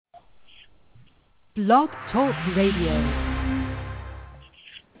Blog Talk Radio.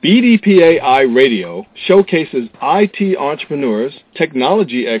 BDPA iRadio showcases IT entrepreneurs,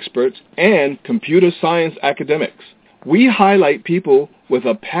 technology experts, and computer science academics. We highlight people with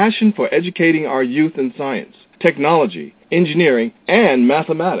a passion for educating our youth in science, technology, engineering, and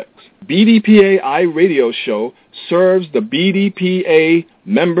mathematics. BDPA iRadio show serves the BDPA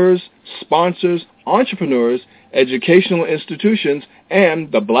members, sponsors, entrepreneurs, educational institutions, and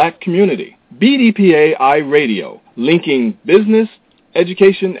the Black community. BDPA iRadio, linking business,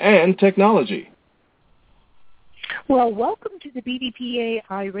 education, and technology. Well, welcome to the BDPA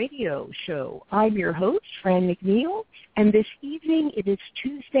iRadio show. I'm your host, Fran McNeil, and this evening it is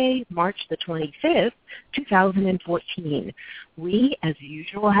Tuesday, March the 25th, 2014. We, as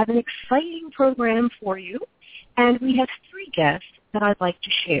usual, have an exciting program for you, and we have three guests that I'd like to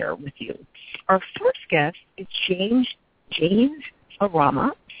share with you. Our first guest is James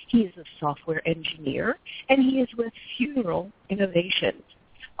Arama. He is a software engineer, and he is with Funeral Innovations.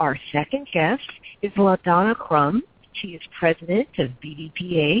 Our second guest is LaDonna Crum. She is president of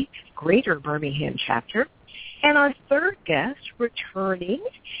BDPA Greater Birmingham Chapter. And our third guest returning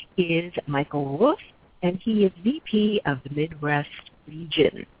is Michael Wolf, and he is VP of the Midwest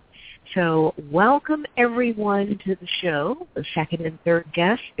region. So welcome everyone to the show. The second and third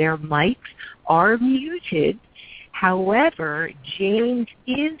guests, their mics are muted. However, James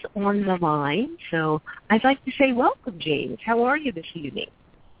is on the line, so I'd like to say welcome, James. How are you this evening?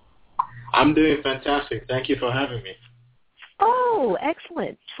 I'm doing fantastic. Thank you for having me. Oh,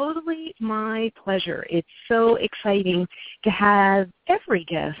 excellent. Totally my pleasure. It's so exciting to have every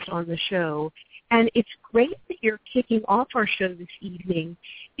guest on the show. And it's great that you're kicking off our show this evening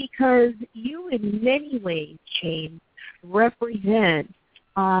because you, in many ways, James, represent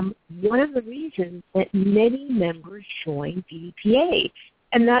one of the reasons that many members join BDPA.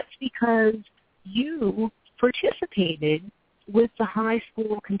 And that's because you participated with the high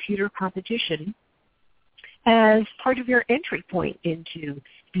school computer competition as part of your entry point into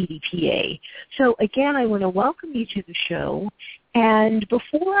BDPA. So again, I want to welcome you to the show. And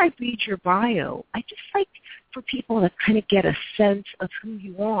before I read your bio, I'd just like for people to kind of get a sense of who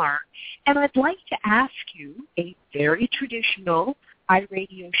you are. And I'd like to ask you a very traditional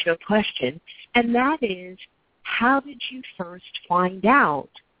iRadio show question, and that is, how did you first find out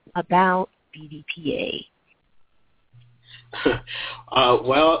about BDPA?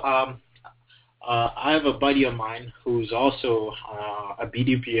 I have a buddy of mine who's also a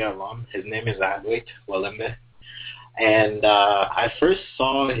BDPA alum. His name is Adwait Walembe. And I first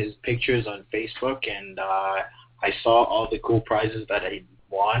saw his pictures on Facebook, and I saw all the cool prizes that he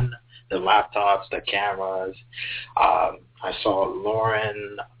won, the laptops, the cameras. I saw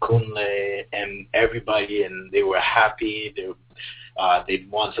Lauren, Kunle, and everybody, and they were happy.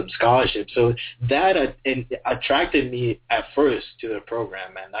 They'd won some scholarships. So that attracted me at first to the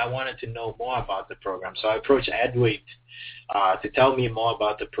program, and I wanted to know more about the program. So I approached Adwait to tell me more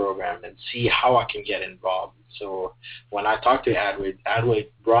about the program and see how I can get involved. So when I talked to Adwait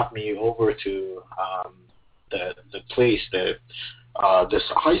brought me over to the place, this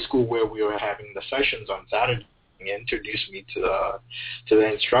high school where we were having the sessions on Saturday. He introduced me to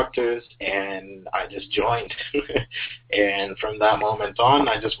the instructors, and I just joined. And from that moment on,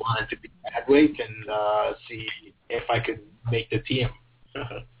 I just wanted to be Adwait and see if I could make the team.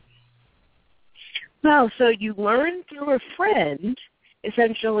 Well, so you learned through a friend,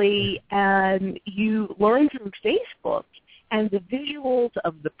 essentially, and you learned through Facebook, and the visuals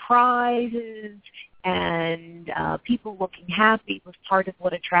of the prizes and people looking happy was part of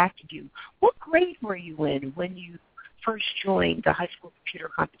what attracted you. What grade were you in when you first joined the high school computer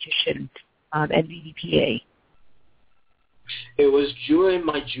competition and BDPA? It was during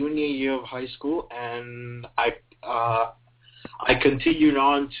my junior year of high school, and I continued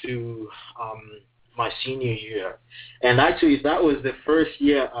on to my senior year. And actually, that was the first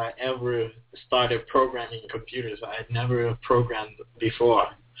year I ever started programming computers. I had never programmed before.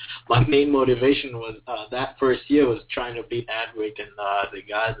 My main motivation was that first year was trying to beat Adwait and the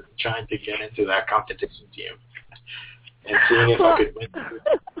guys and trying to get into that competition team and seeing if I could win.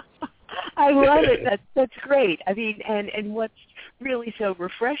 I love it. That's great. I mean, and what's really so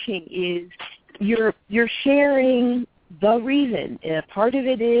refreshing is you're sharing the reason. Part of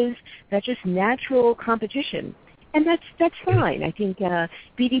it is that just natural competition. And that's fine. I think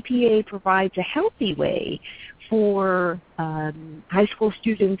BDPA provides a healthy way for high school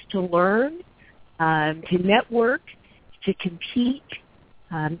students to learn, to network, to compete,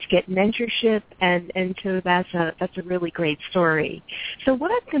 to get mentorship, and so that's a really great story. So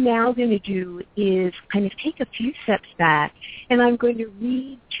what I'm now going to do is kind of take a few steps back, and I'm going to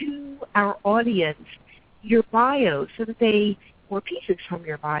read two our audience your bio so that they, or pieces from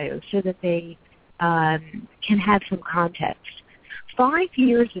your bio, so that they can have some context. 5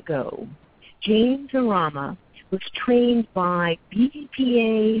 years ago, James Arama was trained by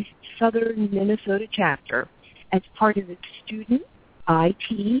BDPA's Southern Minnesota chapter as part of its student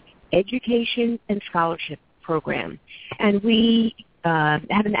IT education and scholarship program. And we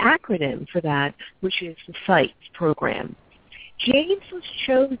have an acronym for that, which is the SITES program. James was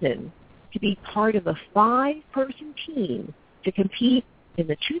chosen to be part of a 5-person team to compete in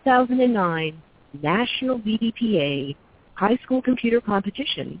the 2009 National BDPA High School Computer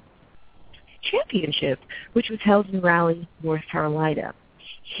Competition Championship, which was held in Raleigh, North Carolina.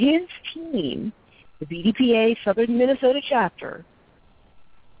 His team, the BDPA Southern Minnesota chapter,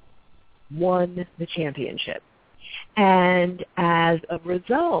 won the championship. And as a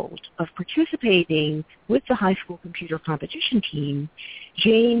result of participating with the high school computer competition team,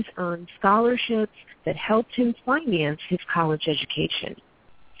 James earned scholarships that helped him finance his college education.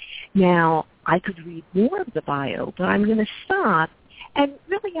 Now, I could read more of the bio, but I'm going to stop and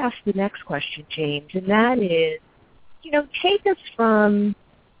really ask the next question, James, and that is, take us from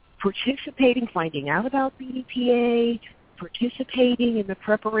participating, finding out about BDPA, participating in the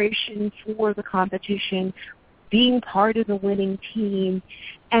preparation for the competition, being part of the winning team,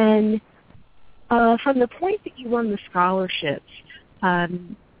 and from the point that you won the scholarships,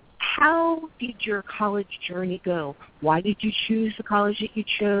 how did your college journey go? Why did you choose the college that you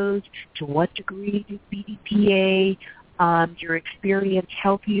chose? To what degree did BDPA, your experience,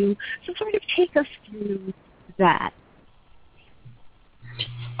 help you? So sort of take us through that.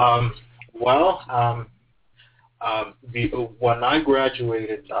 When I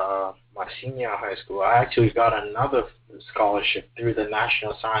graduated my senior high school, I actually got another scholarship through the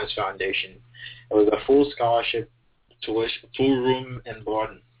National Science Foundation. It was a full scholarship, tuition, full room and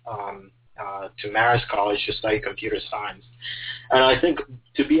board to Marist College to study computer science. And I think,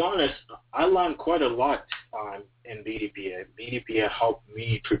 to be honest, I learned quite a lot in BDPA. BDPA helped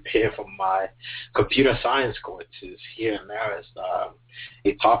me prepare for my computer science courses here in Marist.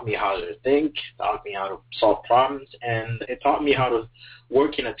 It taught me how to think, taught me how to solve problems, and it taught me how to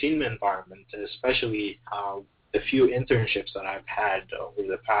work in a team environment, especially the few internships that I've had over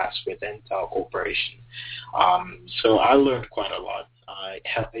the past with Intel Corporation. So I learned quite a lot.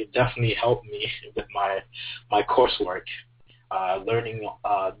 It definitely helped me with my coursework, learning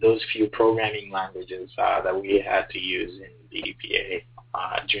those few programming languages that we had to use in BDPA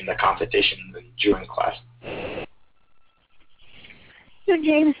during the competition and during class. So,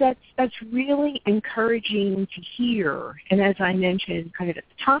 James, that's really encouraging to hear. And as I mentioned kind of at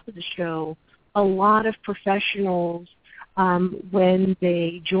the top of the show, a lot of professionals, when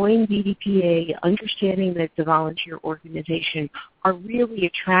they join BDPA, understanding that the volunteer organization, are really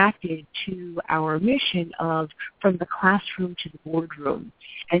attracted to our mission of from the classroom to the boardroom,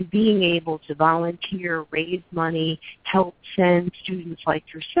 and being able to volunteer, raise money, help send students like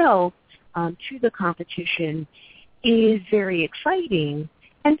yourself to the competition is very exciting.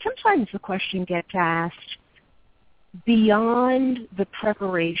 And sometimes the question gets asked, beyond the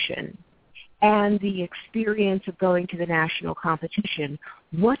preparation and the experience of going to the national competition,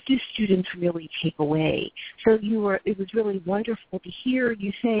 what do students really take away? So it was really wonderful to hear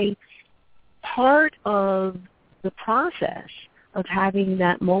you say part of the process of having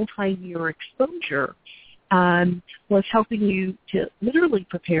that multi-year exposure was helping you to literally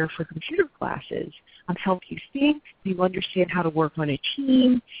prepare for computer classes, help you think, you understand how to work on a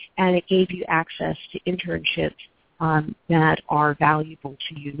team, and it gave you access to internships that are valuable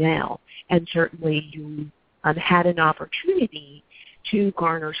to you now. And certainly you had an opportunity to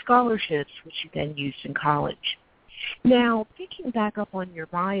garner scholarships, which you then used in college. Now, picking back up on your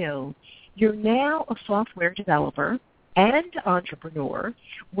bio, you're now a software developer and entrepreneur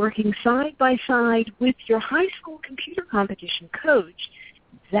working side by side with your high school computer competition coach,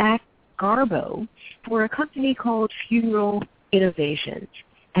 Zach Garbo, for a company called Funeral Innovations.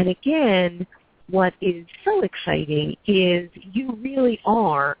 And again, what is so exciting is you really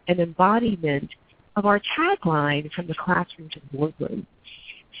are an embodiment of our tagline from the classroom to the boardroom.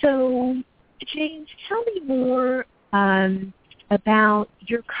 So, James, tell me more about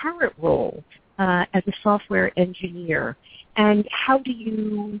your current role as a software engineer, and how do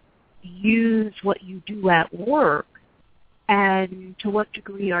you use what you do at work, and to what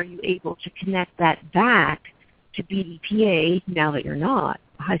degree are you able to connect that back to BDPA now that you're not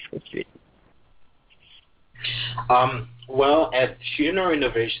a high school student? Well, at Funeral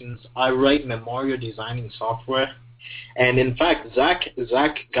Innovations, I write memorial designing software And in fact, Zach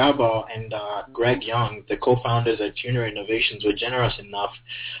Gabal and Greg Young, the co-founders at Tuner Innovations, were generous enough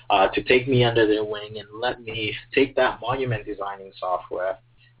to take me under their wing and let me take that monument designing software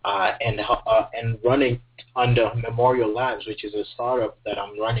and run it under Memorial Labs, which is a startup that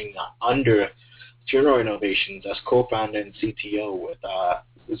I'm running under Tuner Innovations as co-founder and CTO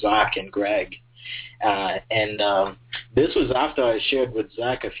with Zach and Greg. This was after I shared with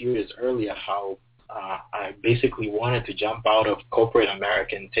Zach a few years earlier how I basically wanted to jump out of corporate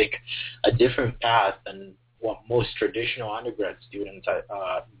America and take a different path than what most traditional undergrad students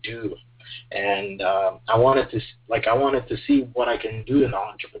do. And I wanted to see what I can do in the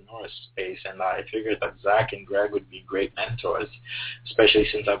entrepreneur space, and I figured that Zach and Greg would be great mentors, especially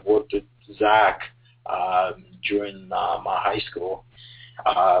since I've worked with Zach during my high school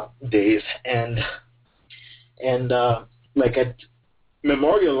days. And like at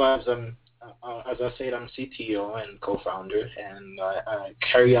Memorial Labs, as I said, I'm CTO and co-founder, and I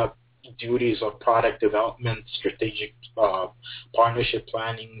carry out duties of product development, strategic partnership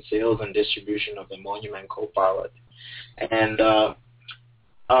planning, sales, and distribution of the Monument Copilot. And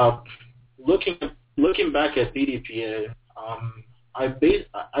looking back at BDPA, I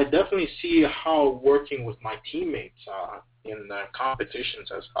definitely see how working with my teammates in the competitions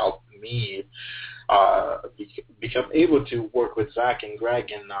has helped me become able to work with Zach and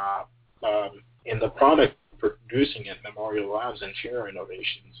Greg in the product producing at Memorial Labs and Tuner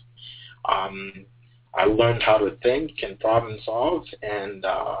Innovations. I learned how to think and problem solve, and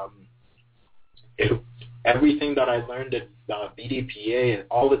everything that I learned at BDPA and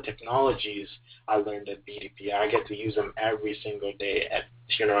all the technologies I learned at BDPA, I get to use them every single day at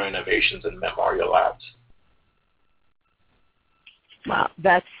Tuner Innovations and Memorial Labs. Wow,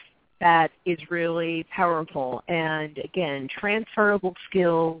 that is really powerful. And again, transferable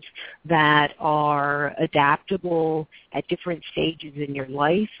skills that are adaptable at different stages in your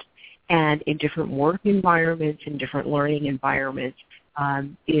life and in different work environments and different learning environments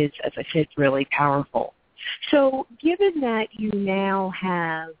is, as I said, really powerful. So given that you now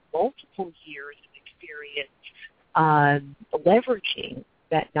have multiple years of experience leveraging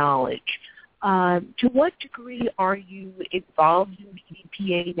that knowledge, to what degree are you involved in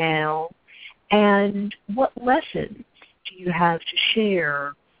BDPA now, and what lessons do you have to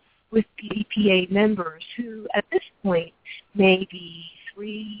share with BDPA members who at this point may be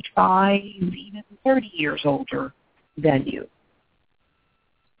 3, 5, even 30 years older than you?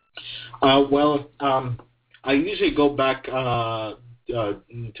 I usually go back to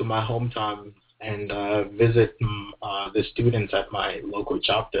my hometown and visit the students at my local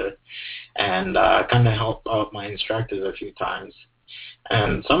chapter and kind of help out my instructors a few times.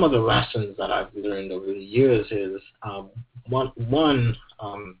 And some of the lessons that I've learned over the years is one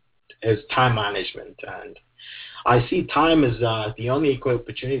is time management. And I see time as the only equal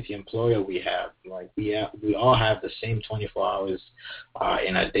opportunity employer we have. Like we all have the same 24 hours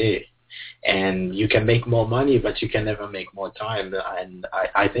in a day. And you can make more money, but you can never make more time. And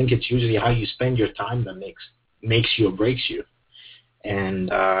I think it's usually how you spend your time that makes you or breaks you.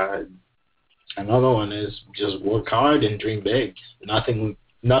 And another one is just work hard and dream big. Nothing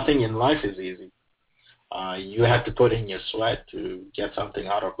in life is easy. You have to put in your sweat to get something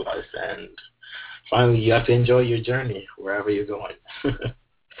out of life. And finally, you have to enjoy your journey wherever you're going.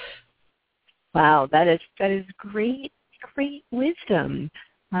 Wow, that is great wisdom.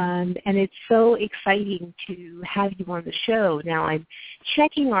 And it's so exciting to have you on the show. Now I'm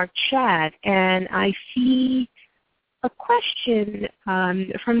checking our chat, and I see a question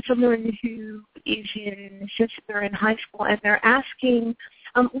from someone who is since they're in high school, and they're asking,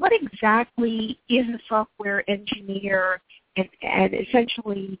 what exactly is a software engineer, and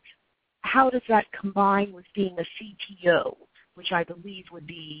essentially how does that combine with being a CTO, which I believe would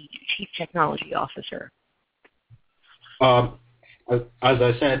be Chief Technology Officer? As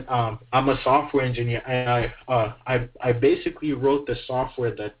I said, I'm a software engineer, and I basically wrote the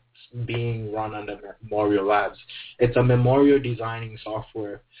software that's being run under Memorial Labs. It's a memorial designing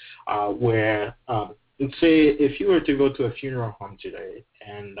software where, let's say, if you were to go to a funeral home today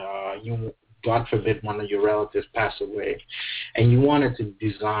and you, God forbid, one of your relatives passed away, and you wanted to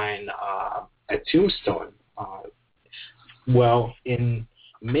design a tombstone, well, in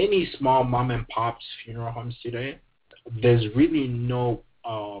many small mom and pops funeral homes today, there's really no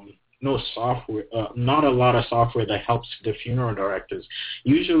software, not a lot of software that helps the funeral directors.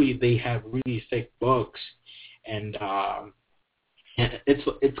 Usually they have really thick books, and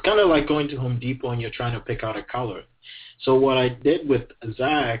it's kind of like going to Home Depot and you're trying to pick out a color. So what I did with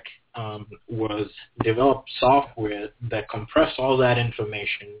Zach was develop software that compressed all that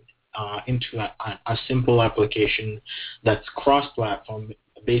information into a simple application that's cross-platform.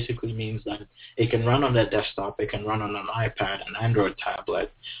 Basically means that it can run on a desktop, it can run on an iPad, an Android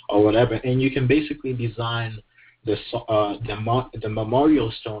tablet, or whatever, and you can basically design the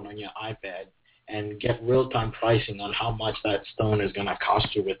memorial stone on your iPad and get real-time pricing on how much that stone is going to cost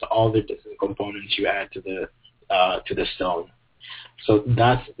you with all the different components you add to the stone. So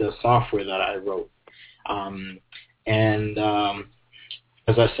that's the software that I wrote.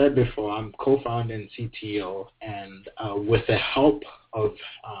 As I said before, I'm co-founder and CTO, and with the help of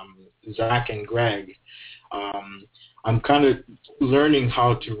Zach and Greg, I'm kind of learning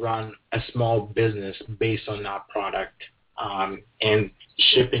how to run a small business based on that product, and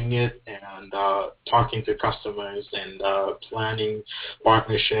shipping it and talking to customers and planning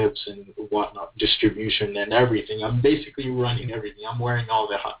partnerships and whatnot, distribution and everything. I'm basically running everything. I'm wearing all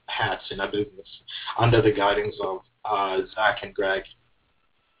the hats in a business under the guidance of Zach and Greg.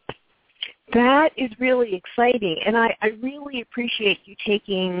 That is really exciting, and I really appreciate you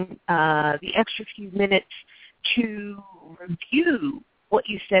taking the extra few minutes to review what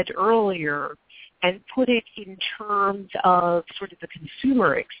you said earlier and put it in terms of sort of the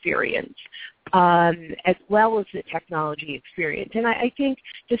consumer experience as well as the technology experience. And I think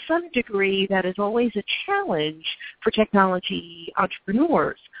to some degree that is always a challenge for technology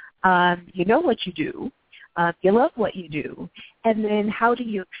entrepreneurs. You know what you do. You love what you do, and then how do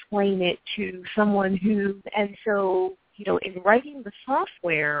you explain it to someone who, and so, you know, in writing the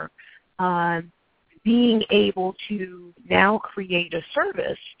software, being able to now create a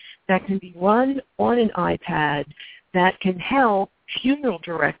service that can be run on an iPad that can help funeral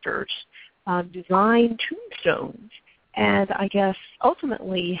directors design tombstones and I guess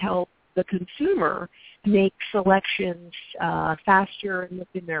ultimately help the consumer make selections faster and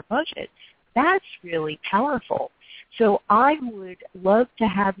within their budget. That's really powerful. So I would love to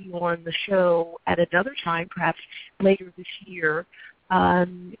have you on the show at another time, perhaps later this year,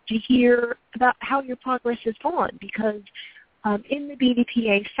 to hear about how your progress has gone, because in the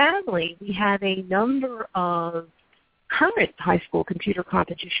BDPA family, we have a number of current high school computer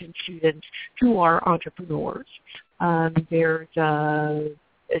competition students who are entrepreneurs. There's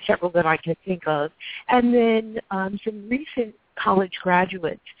several that I can think of, and then some recent college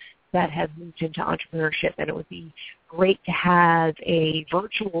graduates that have moved into entrepreneurship, and it would be great to have a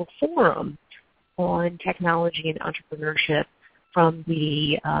virtual forum on technology and entrepreneurship from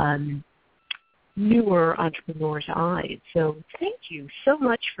the newer entrepreneurs' eyes. So thank you so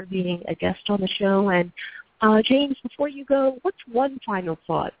much for being a guest on the show. And James, before you go, what's one final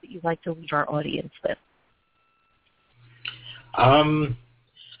thought that you'd like to leave our audience with?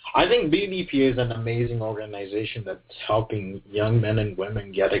 I think BDPA is an amazing organization that's helping young men and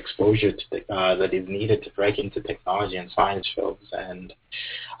women get exposure to that is needed to break into technology and science fields. And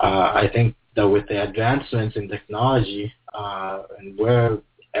I think that with the advancements in technology and where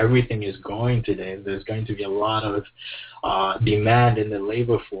everything is going today, there's going to be a lot of demand in the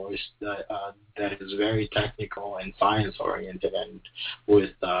labor force that is very technical and science oriented. And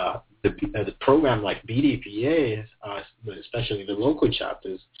with the program like BDPA, especially the local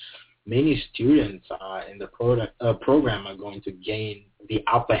chapters, many students in the program are going to gain the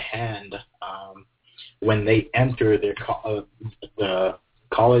upper hand when they enter the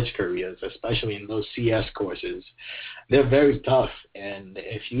college careers, especially in those CS courses. They're very tough, and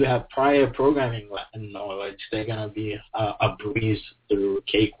if you have prior programming knowledge, they're going to be a breeze through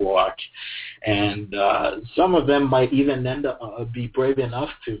cakewalk. And some of them might even end up be brave enough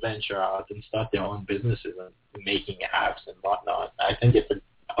to venture out and start their own businesses and making apps and whatnot. I think it's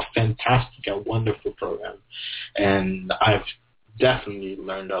a fantastic, a wonderful program, and I've definitely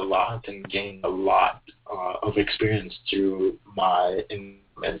learned a lot and gained a lot of experience through my involvement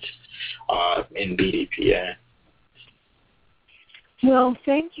in BDPA. Well,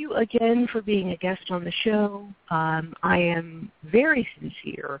 thank you again for being a guest on the show. I am very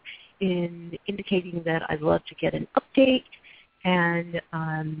sincere in indicating that I'd love to get an update, and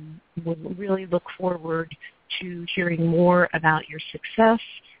we'll really look forward to hearing more about your success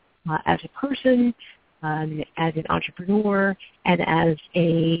as a person, as an entrepreneur, and as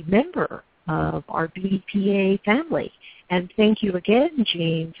a member of our BDPA family. And thank you again,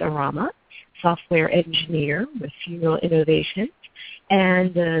 James Arama, software engineer with Funeral Innovations,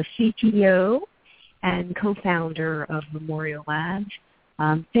 and CTO and co-founder of Memorial Labs.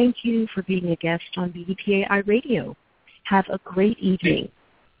 Thank you for being a guest on BDPA iRadio. Have a great evening.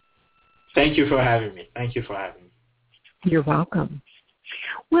 Thank you for having me. You're welcome.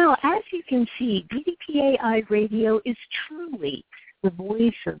 Well, as you can see, BDPA iRadio is truly the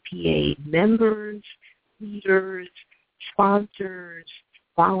voice of PA members, leaders, sponsors,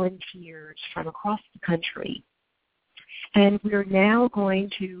 volunteers from across the country. And we're now going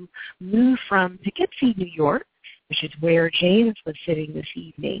to move from Poughkeepsie, New York, which is where James was sitting this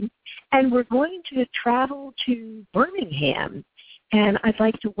evening, and we're going to travel to Birmingham. And I'd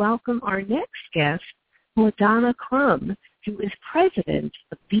like to welcome our next guest, LaDonna Crum, who is president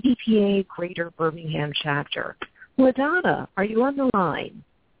of BDPA Greater Birmingham Chapter. LaDonna, are you on the line?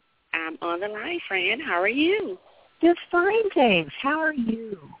 I'm on the line, Fran. How are you? Just fine, thanks. How are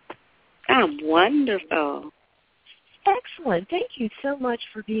you? I'm wonderful. Excellent. Thank you so much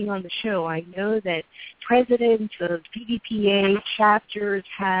for being on the show. I know that presidents of BDPA chapters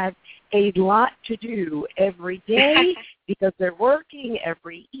have a lot to do every day because they're working,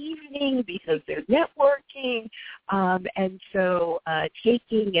 every evening because they're networking, and so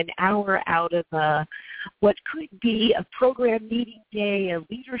taking an hour out of what could be a program meeting day, a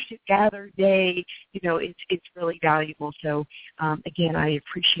leadership gather day, it's really valuable. So, again, I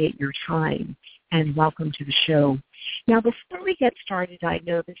appreciate your time and welcome to the show. Now, before we get started, I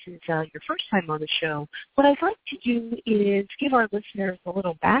know this is your first time on the show. What I'd like to do is give our listeners a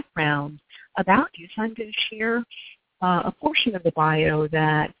little background about you. So I'm going to share a portion of the bio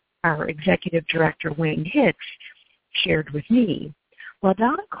that our executive director, Wayne Hicks, shared with me.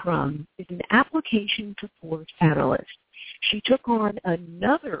 LaDonna Crum is an application support analyst. She took on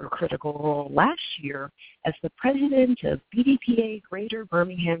another critical role last year as the president of BDPA Greater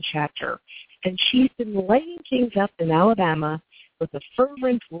Birmingham Chapter, and she's been lighting things up in Alabama with a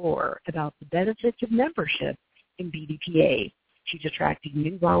fervent roar about the benefits of membership in BDPA. She's attracting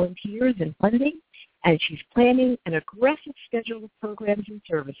new volunteers and funding, and she's planning an aggressive schedule of programs and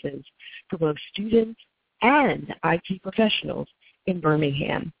services for both students and IT professionals in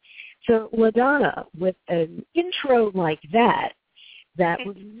Birmingham. So, LaDonna, with an intro like that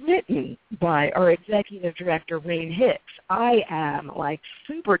was written by our executive director, Wayne Hicks, I am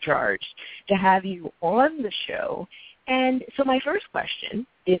supercharged to have you on the show. And so my first question,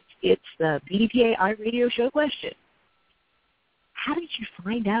 it's the BDPA iRadio show question. How did you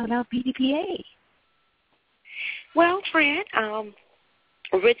find out about BDPA? Well, Fran,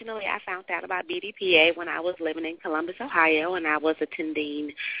 originally I found out about BDPA when I was living in Columbus, Ohio, and I was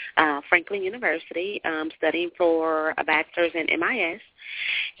attending Franklin University, studying for a bachelor's in MIS.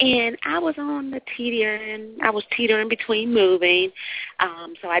 And I was on the teetering between moving.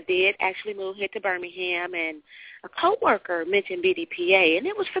 So I did actually move here to Birmingham, and a coworker mentioned BDPA, and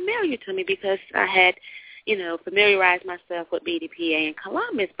it was familiar to me because I had familiarized myself with BDPA in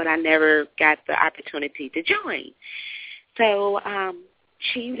Columbus, but I never got the opportunity to join. So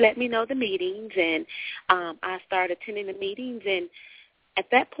she let me know the meetings, and I started attending the meetings, and at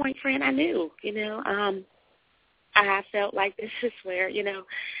that point, Fran, I knew, I felt like this is where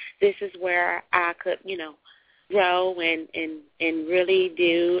I could, grow and really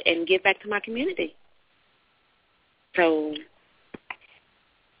do and give back to my community. So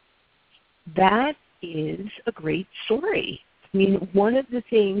that is a great story. I mean, one of the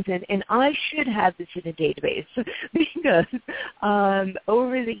things, and I should have this in a database because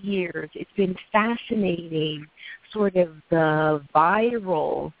over the years it's been fascinating sort of the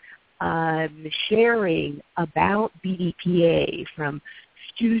viral sharing about BDPA from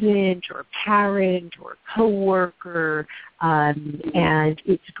student or parent or coworker, and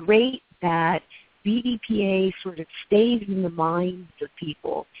it's great that BDPA sort of stays in the minds of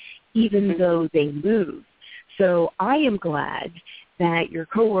people even though they move. So I am glad that your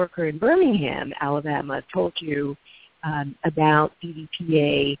coworker in Birmingham, Alabama, told you about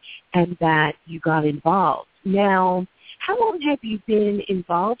BDPA and that you got involved. Now, how long have you been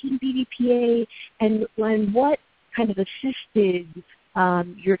involved in BDPA, and what kind of assisted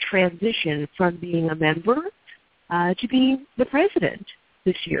your transition from being a member to being the president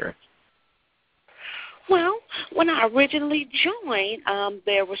this year? Well, when I originally joined,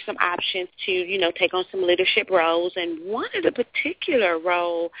 there were some options to, take on some leadership roles, and one of the particular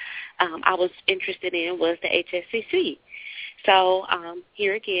role I was interested in was the HSCC. So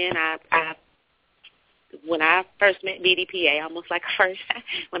here again, when I first met BDPA,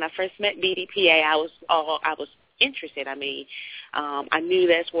 when I first met BDPA, I was interested. I mean, I knew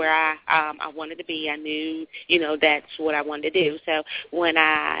that's where I wanted to be. I knew, that's what I wanted to do. So when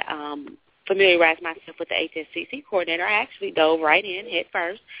I familiarized myself with the HSCC coordinator, I actually dove right in head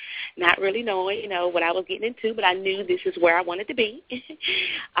first, not really knowing, what I was getting into, but I knew this is where I wanted to be.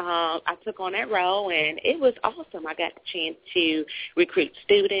 I took on that role, and it was awesome. I got the chance to recruit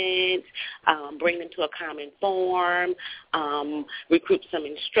students, bring them to a common forum, recruit some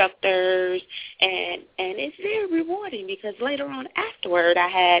instructors, and it's very rewarding because later on afterward I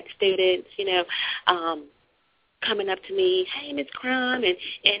had students, coming up to me, hey, Miss Crum, and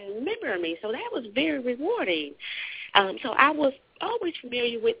remembering me. So that was very rewarding. So I was always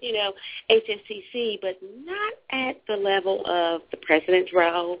familiar with, HSCC, but not at the level of the president's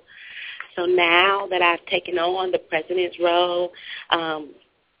role. So now that I've taken on the president's role,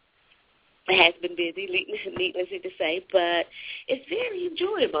 it has been busy, needless to say, but it's very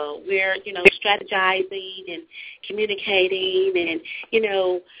enjoyable. We're, strategizing and communicating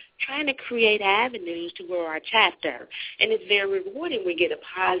and, trying to create avenues to grow our chapter. And it's very rewarding. We get a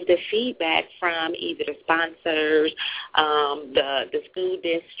positive feedback from either the sponsors, the school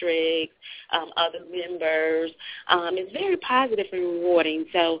districts, other members. It's very positive and rewarding.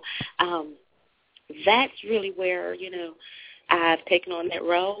 So that's really where, I've taken on that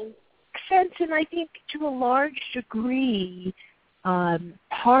role. Sense, and I think to a large degree,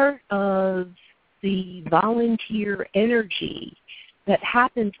 part of the volunteer energy that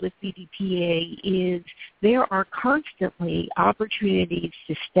happens with BDPA is there are constantly opportunities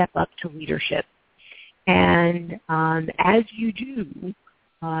to step up to leadership. And as you do,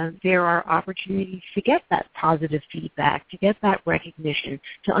 there are opportunities to get that positive feedback, to get that recognition,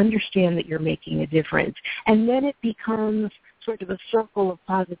 to understand that you're making a difference. And then it becomes sort of a circle of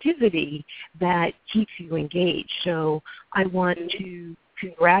positivity that keeps you engaged. So I want to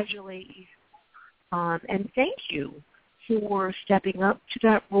congratulate you and thank you for stepping up to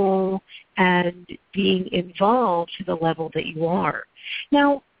that role and being involved to the level that you are.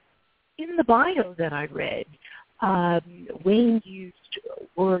 Now, in the bio that I read, Wayne used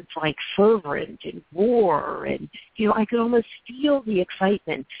words like fervent and roar, and, I could almost feel the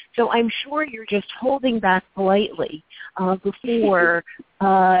excitement. So I'm sure you're just holding back politely before,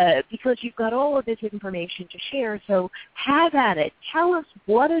 because you've got all of this information to share. So have at it. Tell us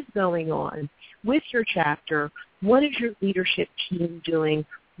what is going on with your chapter. What is your leadership team doing?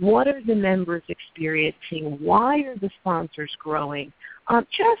 What are the members experiencing? Why are the sponsors growing?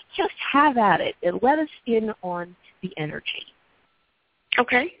 Just have at it and let us in on the energy.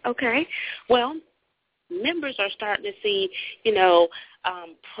 Okay. Well, members are starting to see,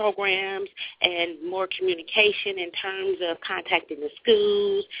 programs and more communication in terms of contacting the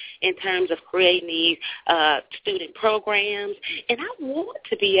schools, in terms of creating these student programs. And I want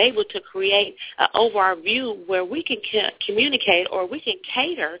to be able to create an overall view where we can communicate, or we can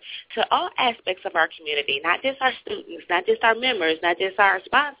cater to all aspects of our community, not just our students, not just our members, not just our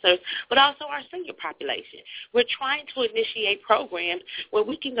sponsors, but also our senior population. We're trying to initiate programs where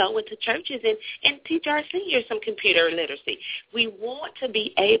we can go into churches and teach our seniors some computer literacy. We want to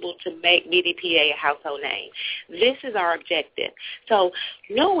be able to make BDPA a household name. This is our objective. So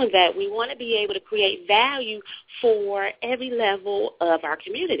knowing that, we want to be able to create value for every level of our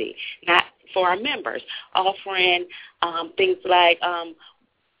community, not for our members, offering things like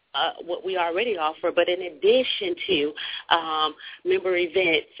what we already offer, but in addition to member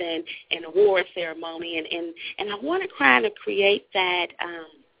events and award ceremony, and I want to kind of create that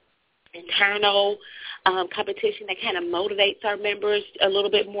internal competition that kind of motivates our members a little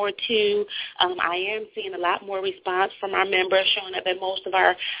bit more too. I am seeing a lot more response from our members showing up at most of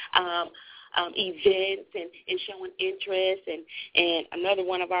our events and showing interest. And another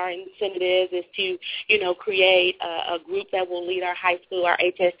one of our incentives is to, create a group that will lead our high school, our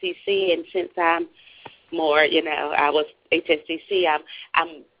HSCC. And since I'm more, I was HSCC,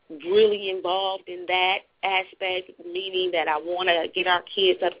 I'm really involved in that aspect, meaning that I want to get our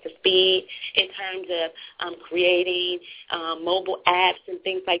kids up to speed in terms of creating mobile apps and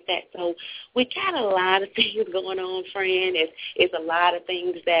things like that. So we got a lot of things going on, friend. It's a lot of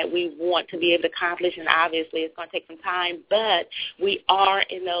things that we want to be able to accomplish, and obviously it's going to take some time, but we are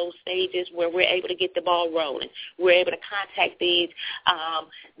in those stages where we're able to get the ball rolling. We're able to contact these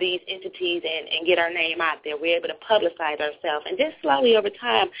entities and get our name out there. We're able to publicize ourselves, and just slowly over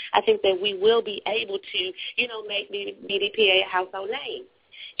time, I think that we will be able to make BDPA a household name.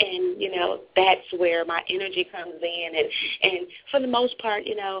 And, that's where my energy comes in. And for the most part,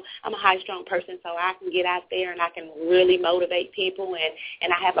 I'm a high-strung person, so I can get out there and I can really motivate people,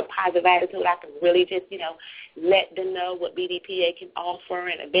 and I have a positive attitude. I can really just, let them know what BDPA can offer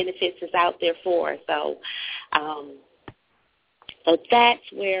and the benefits is out there for us. So that's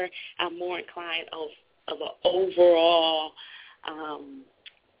where I'm more inclined of an overall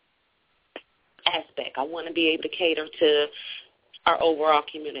aspect. I want to be able to cater to our overall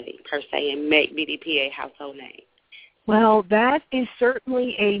community, per se, and make BDPA a household name. Well, that is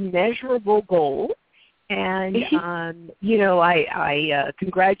certainly a measurable goal, and, I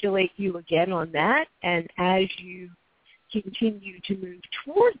congratulate you again on that, and as you continue to move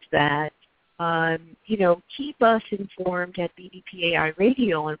towards that, keep us informed at BDPA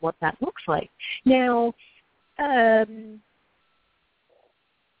iRadio on what that looks like. Now,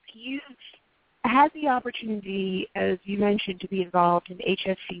 you've had the opportunity, as you mentioned, to be involved in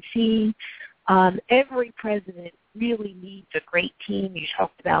HSCC. Every president really needs a great team. You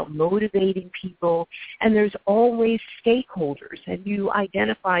talked about motivating people, and there's always stakeholders, and you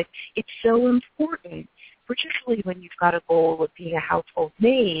identified it's so important, particularly when you've got a goal of being a household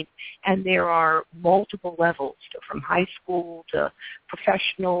name, and there are multiple levels, from high school to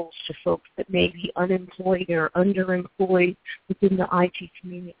professionals to folks that may be unemployed or underemployed within the IT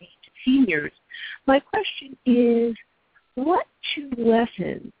community to seniors. My question is, what 2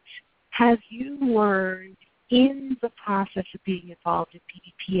 lessons have you learned in the process of being involved in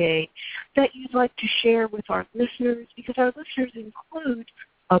BDPA that you'd like to share with our listeners? Because our listeners include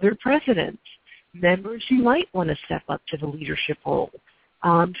other presidents, members who might want to step up to the leadership role,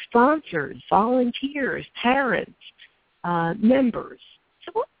 sponsors, volunteers, parents, members.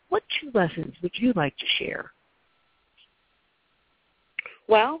 So what 2 lessons would you like to share?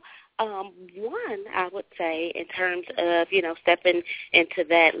 Well, one, I would say, in terms of, stepping into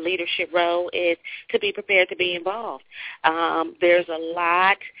that leadership role is to be prepared to be involved. There's a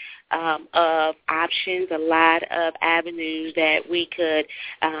lot of options, a lot of avenues that we could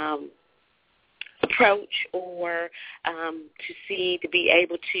approach or to be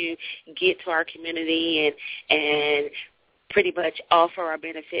able to get to our community and pretty much offer our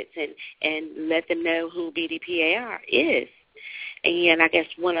benefits and let them know who BDPA is. And I guess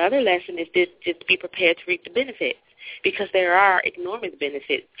one other lesson is just to be prepared to reap the benefits, because there are enormous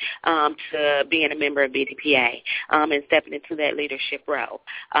benefits to being a member of BDPA and stepping into that leadership role.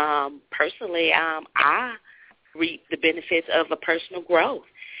 Personally, I reap the benefits of a personal growth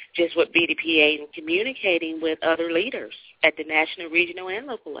just with BDPA and communicating with other leaders at the national, regional, and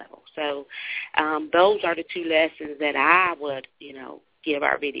local level. So those are the 2 lessons that I would, give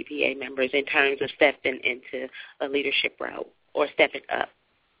our BDPA members in terms of stepping into a leadership role or stepping up.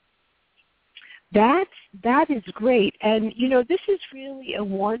 That is great. And, this is really a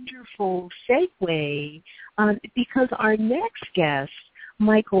wonderful segue because our next guest,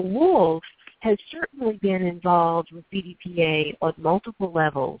 Michael Wolf, has certainly been involved with BDPA on multiple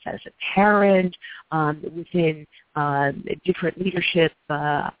levels as a parent, within different leadership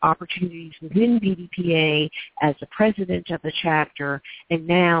opportunities within BDPA, as a president of the chapter, and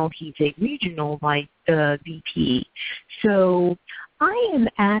now he's a regional VP. So I am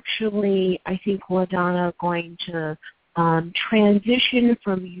actually, I think, LaDonna, going to transition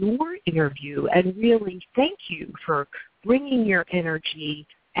from your interview and really thank you for bringing your energy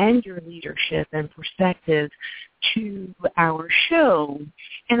and your leadership and perspective to our show.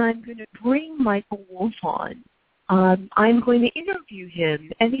 And I'm going to bring Michael Wolf on. I'm going to interview him,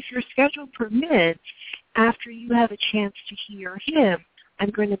 and if your schedule permits, after you have a chance to hear him, I'm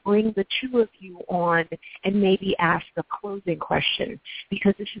going to bring the 2 of you on and maybe ask a closing question,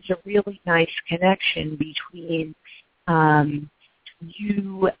 because this is a really nice connection between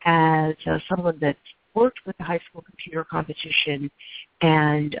you as someone that's worked with the high school computer competition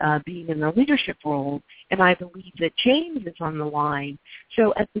and being in the leadership role, and I believe that James is on the line.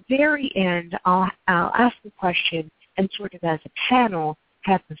 So at the very end, I'll ask the question and sort of as a panel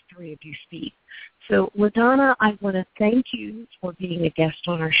have the 3 of you speak. So, LaDonna, I want to thank you for being a guest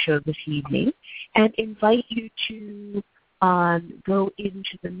on our show this evening and invite you to go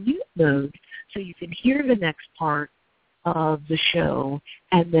into the mute mode so you can hear the next part of the show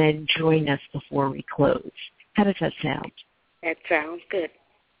and then join us before we close. How does that sound? That sounds good.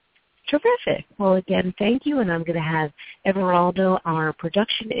 Terrific. Well, again, thank you, and I'm going to have Everaldo, our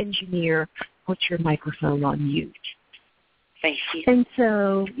production engineer, put your microphone on mute. Thank you. And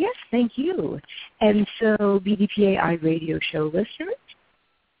so, yes, thank you. And so, BDPA iRadio show listeners,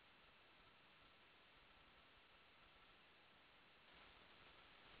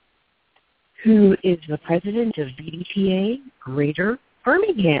 who is the president of BDPA Greater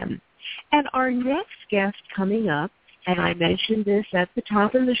Birmingham. And our next guest coming up, and I mentioned this at the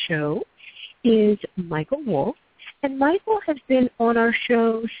top of the show, is Michael Wolf. And Michael has been on our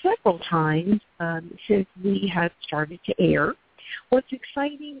show several times since we have started to air. What's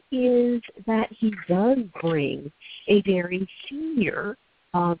exciting is that he does bring a very senior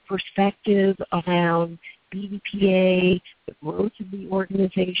perspective around BDPA, the growth of the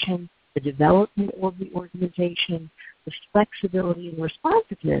organization, the development of the organization, the flexibility and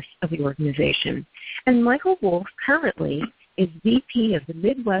responsiveness of the organization. And Michael Wolf currently is VP of the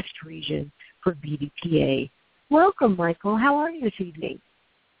Midwest region for BDPA. Welcome, Michael. How are you this evening?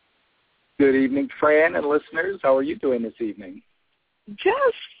 Good evening, Fran and listeners. How are you doing this evening?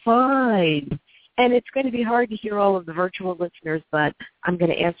 Just fine. And it's going to be hard to hear all of the virtual listeners, but I'm going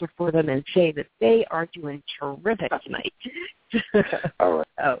to answer for them and say that they are doing terrific tonight. All right.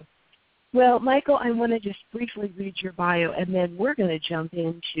 Oh. Well, Michael, I want to just briefly read your bio, and then we're going to jump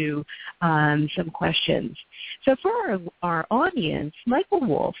into some questions. So for our audience, Michael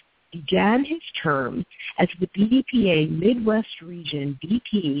Wolf began his term as the BDPA Midwest Region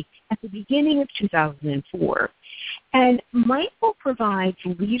VP at the beginning of 2004. And Michael provides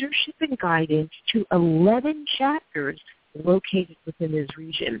leadership and guidance to 11 chapters located within his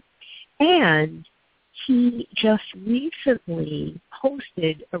region. And he just recently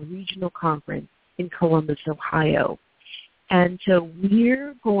hosted a regional conference in Columbus, Ohio. And so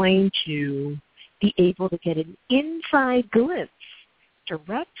we're going to be able to get an inside glimpse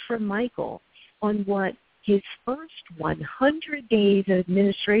direct from Michael on what his first 100 days of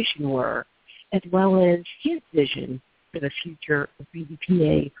administration were, as well as his vision for the future of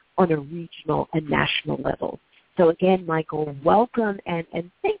BDPA on a regional and national level. So again, Michael, welcome and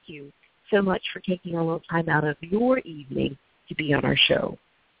thank you so much for taking a little time out of your evening to be on our show.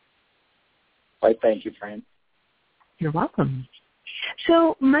 Why, thank you, Fran. You're welcome.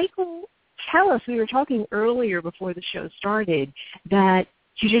 So, Michael, tell us, we were talking earlier before the show started that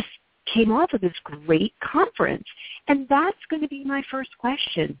you just came off of this great conference, and that's going to be my first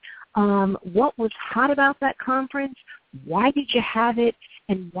question. What was hot about that conference? Why did you have it?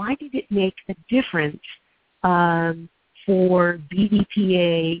 And why did it make a difference for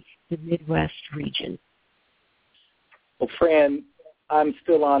BDPA, the Midwest region? Well, Fran, I'm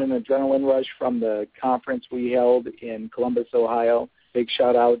still on an adrenaline rush from the conference we held in Columbus, Ohio. Big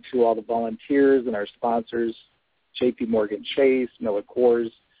shout out to all the volunteers and our sponsors, JP Morgan Chase, Miller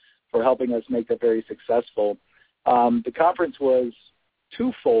Coors, for helping us make that very successful. The conference was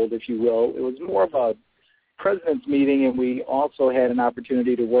twofold, if you will. It was more of a president's meeting, and we also had an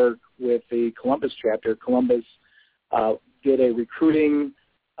opportunity to work with the Columbus chapter. Columbus did a recruiting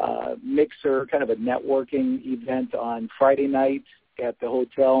mixer, kind of a networking event on Friday night at the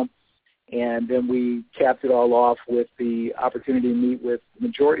hotel, and then we capped it all off with the opportunity to meet with the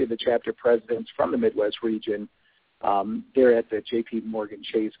majority of the chapter presidents from the Midwest region there at the JP Morgan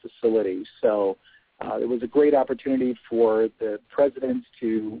Chase facility. So it was a great opportunity for the presidents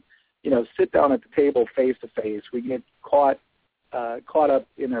to, sit down at the table face to face. We get caught up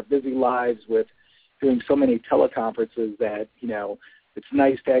in our busy lives with doing so many teleconferences that, it's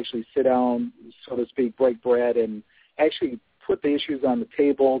nice to actually sit down, so to speak, break bread, and actually put the issues on the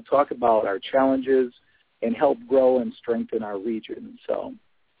table, talk about our challenges, and help grow and strengthen our region. So,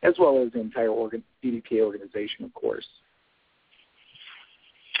 as well as the entire BDPA organization, of course.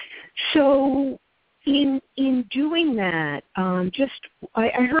 So, in doing that, I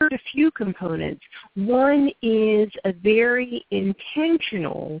heard a few components. One is a very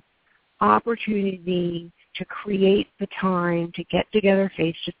intentional opportunity to create the time to get together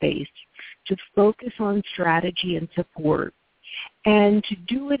face-to-face, to focus on strategy and support, and to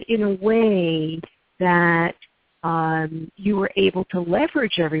do it in a way that you were able to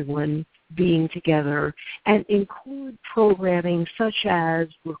leverage everyone being together and include programming such as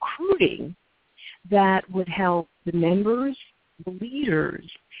recruiting that would help the members, the leaders,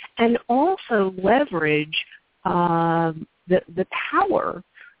 and also leverage the power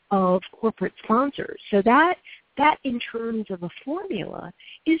of corporate sponsors. So that in terms of a formula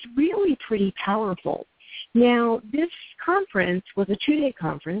is really pretty powerful. Now, this conference was a 2-day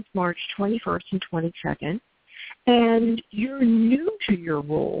conference, March 21st and 22nd, and you're new to your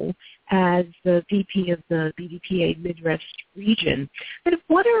role as the VP of the BDPA Midwest region. But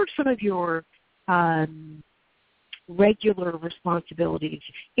what are some of your regular responsibilities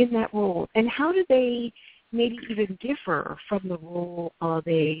in that role, and how do they maybe even differ from the role of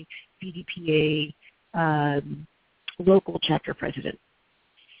a BDPA local chapter president?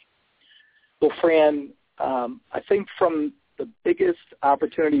 Well, Fran, I think from the biggest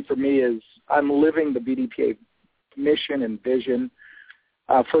opportunity for me is I'm living the BDPA mission and vision.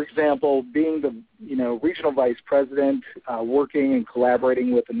 For example, being the regional vice president, working and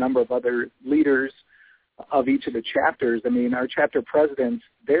collaborating with a number of other leaders of each of the chapters. I mean, our chapter presidents,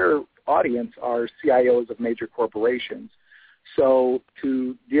 their audience are CIOs of major corporations. So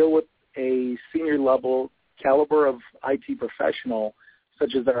to deal with a senior level caliber of IT professional,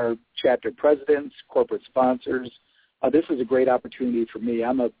 such as our chapter presidents, corporate sponsors, this is a great opportunity for me.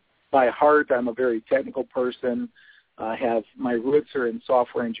 By heart, I'm a very technical person. I have my roots are in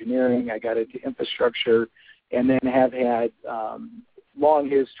software engineering. I got into infrastructure, and then have had long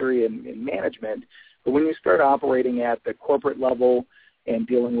history in management. But when you start operating at the corporate level and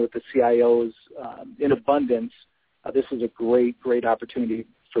dealing with the CIOs in abundance, this is a great opportunity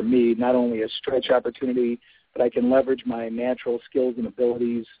for me, not only a stretch opportunity, but I can leverage my natural skills and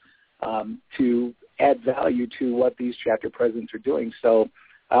abilities to add value to what these chapter presidents are doing. So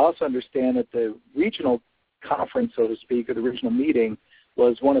I also understand that the regional conference, so to speak, or the regional meeting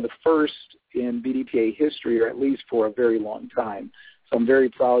was one of the first in BDPA history, or at least for a very long time. So I'm very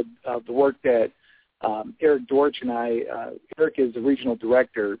proud of the work that Eric Dortch and I, Eric is the regional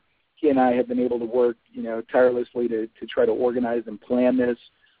director. He and I have been able to work, tirelessly to try to organize and plan this.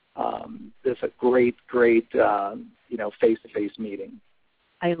 This a great, face-to-face meeting.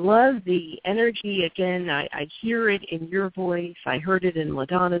 I love the energy. Again, I hear it in your voice. I heard it in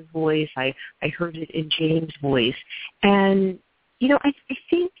LaDonna's voice. I heard it in James' voice. And, I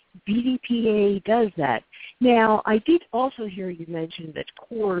think BDPA does that. Now, I did also hear you mention that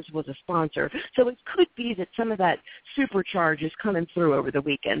Coors was a sponsor, so it could be that some of that supercharge is coming through over the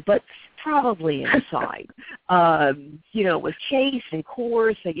weekend, but probably inside. With Chase and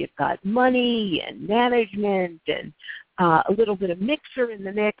Coors, so you've got money and management and a little bit of mixer in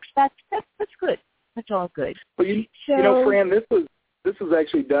the mix. That's good. That's all good. Well, Fran, this was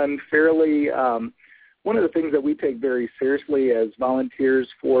actually done fairly. One of the things that we take very seriously as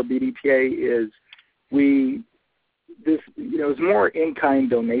volunteers for BDPA is it was more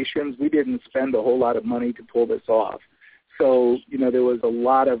in-kind donations. We didn't spend a whole lot of money to pull this off. So, there was a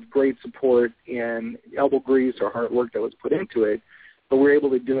lot of great support and elbow grease or hard work that was put into it, but we were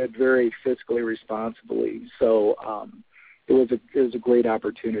able to do it very fiscally responsibly. So it was a great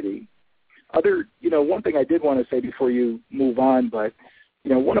opportunity. One thing I did want to say before you move on, but,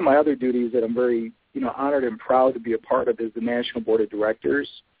 one of my other duties that I'm very, honored and proud to be a part of is the National Board of Directors.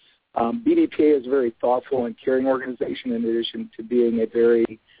 BDPA is a very thoughtful and caring organization in addition to being a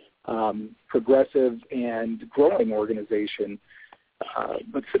very progressive and growing organization.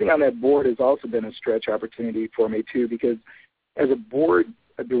 But sitting on that board has also been a stretch opportunity for me, too, because as a board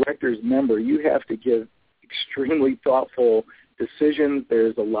of directors member, you have to give extremely thoughtful decisions.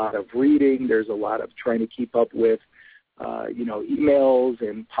 There's a lot of reading. There's a lot of trying to keep up with, emails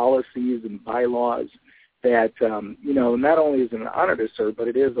and policies and bylaws that, not only is it an honor to serve, but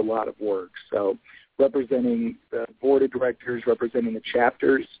it is a lot of work. So representing the board of directors, representing the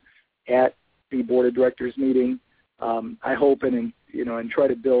chapters at the board of directors meeting, I hope and try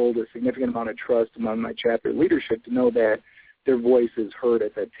to build a significant amount of trust among my chapter leadership to know that their voice is heard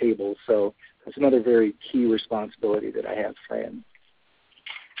at that table. So that's another very key responsibility that I have, Fran.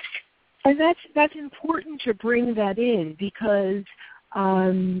 And that's important to bring that in because,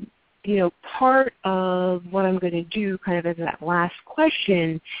 part of what I'm going to do kind of as that last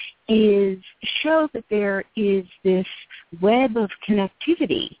question is show that there is this web of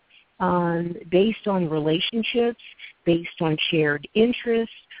connectivity based on relationships, based on shared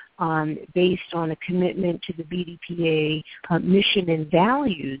interests, based on a commitment to the BDPA mission and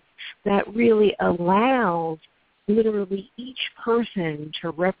values that really allows literally each person to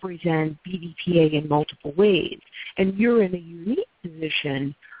represent BDPA in multiple ways. And you're in a unique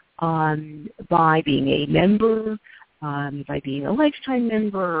position by being a member, by being a lifetime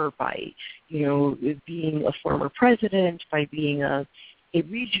member, by, being a former president, by being a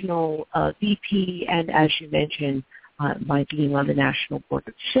regional VP, and as you mentioned, by being on the national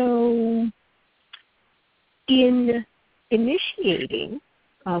board. So in initiating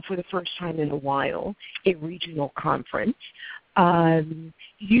for the first time in a while a regional conference,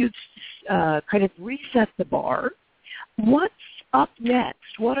 you've kind of reset the bar. What's up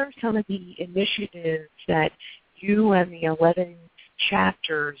next? What are some of the initiatives that you and the 11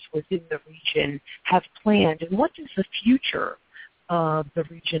 chapters within the region have planned, and what does the future of the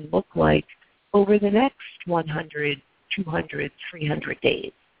region look like over the next 100, 200, 300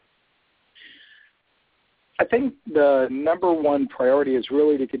 days? I think the number one priority is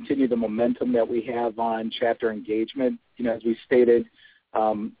really to continue the momentum that we have on chapter engagement. As we stated,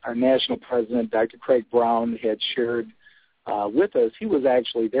 our national president, Dr. Craig Brown, had shared with us. He was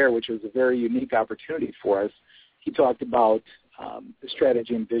actually there, which was a very unique opportunity for us. He talked about the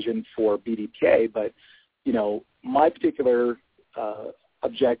strategy and vision for BDPA, but, my particular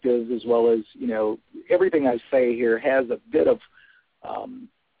objectives as well as, everything I say here has a bit of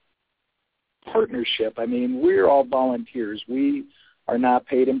partnership. I mean, we're all volunteers. We are not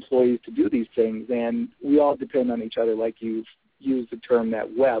paid employees to do these things, and we all depend on each other, like you've used the term, that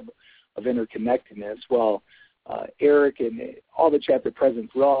web of interconnectedness. Well, Eric and all the chapter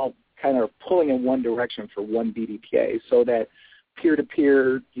presidents, we're all kind of pulling in one direction for one BDPA, so that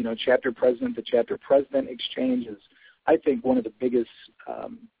peer-to-peer, chapter president to chapter president exchange is, I think, one of the biggest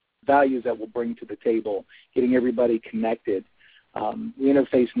values that we'll bring to the table, getting everybody connected. We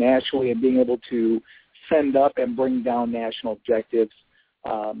interface nationally and being able to send up and bring down national objectives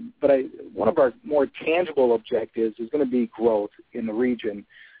But one of our more tangible objectives is going to be growth in the region.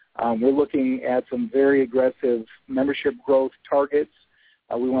 We're looking at some very aggressive membership growth targets.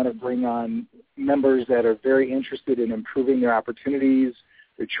 We want to bring on members that are very interested in improving their opportunities,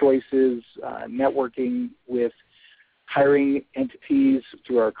 their choices, networking with hiring entities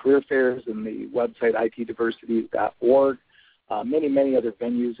through our career fairs and the website itdiversity.org, many other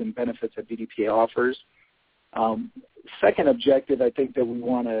venues and benefits that BDPA offers. Second objective I think that we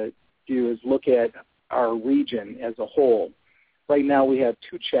want to do is look at our region as a whole. Right now we have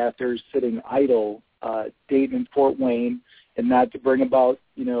 2 chapters sitting idle, Dayton and Fort Wayne, and not to bring about,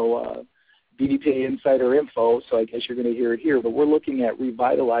 BDPA insider info, so I guess you're going to hear it here, but we're looking at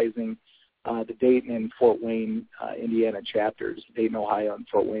revitalizing the Dayton and Fort Wayne, Indiana chapters, Dayton, Ohio, and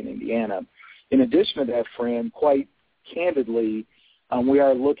Fort Wayne, Indiana. In addition to that, Fran, quite candidly, we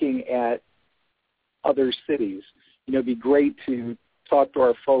are looking at other cities. It'd be great to talk to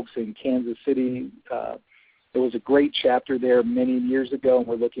our folks in Kansas City. There was a great chapter there many years ago, and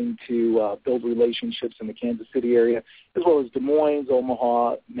we're looking to build relationships in the Kansas City area, as well as Des Moines,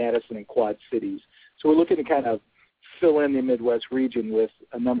 Omaha, Madison, and Quad Cities. So we're looking to kind of fill in the Midwest region with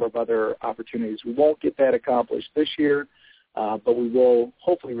a number of other opportunities. We won't get that accomplished this year, but we will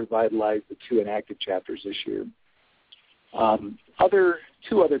hopefully revitalize the 2 inactive chapters this year.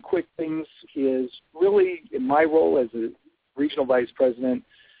 Two other quick things is really in my role as a regional vice president,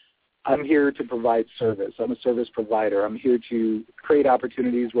 I'm here to provide service. I'm a service provider. I'm here to create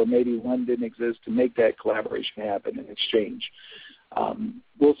opportunities where maybe one didn't exist to make that collaboration happen in exchange.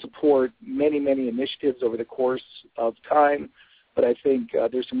 We'll support many initiatives over the course of time, but I think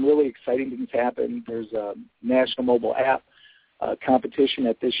there's some really exciting things happen. There's a national mobile app competition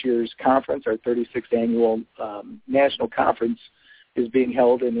at this year's conference. Our 36th annual national conference is being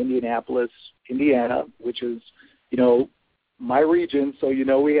held in Indianapolis, Indiana, which is, my region, so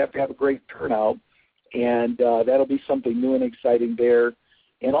we have to have a great turnout, and that'll be something new and exciting there.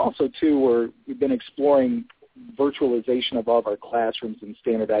 And also, too, we've been exploring virtualization of all of our classrooms and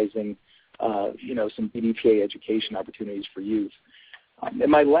standardizing, some BDPA education opportunities for youth. And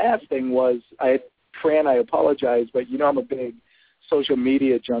my last thing was, Fran, I apologize, but I'm a big social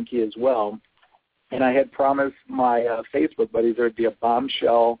media junkie as well, and I had promised my Facebook buddies there would be a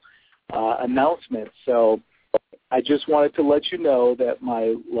bombshell announcement. So I just wanted to let you know that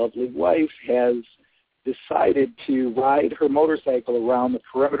my lovely wife has decided to ride her motorcycle around the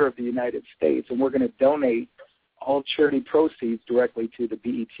perimeter of the United States, and we're going to donate all charity proceeds directly to the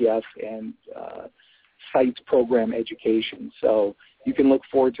BETF and SITES program education. So you can look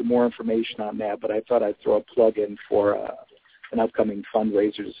forward to more information on that, but I thought I'd throw a plug in for an upcoming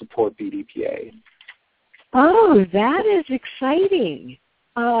fundraiser to support BDPA. Oh, that is exciting.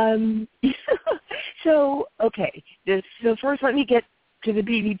 So first let me get to the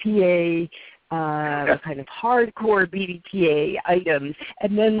BDPA, kind of hardcore BDPA items,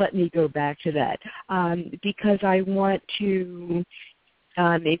 and then let me go back to that, because I want to,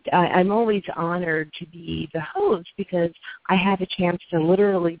 I'm always honored to be the host because I have a chance to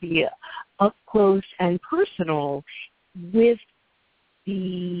literally be up close and personal with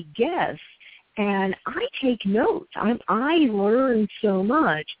the guests. And I take notes. I learn so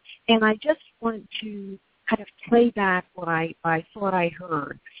much, and I just want to kind of play back what I thought I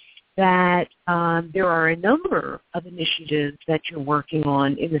heard, that there are a number of initiatives that you're working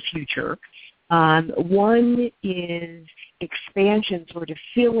on in the future. One is expansion, sort of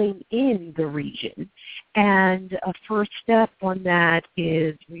filling in the region, and a first step on that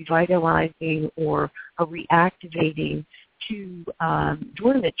is revitalizing or reactivating 2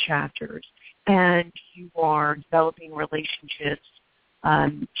 dormant chapters. And you are developing relationships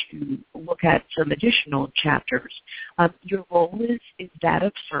to look at some additional chapters. Your role is that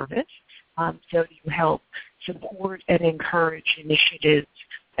of service, so you help support and encourage initiatives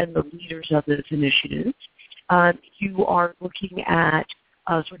and the leaders of those initiatives. You are looking at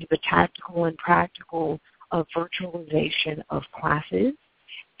sort of the tactical and practical virtualization of classes,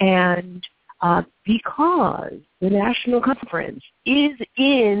 and because the national conference is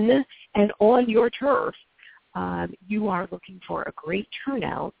in and on your turf, you are looking for a great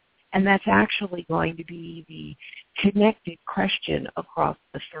turnout, and that's actually going to be the connected question across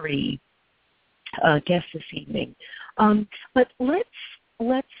the 3 guests this evening. But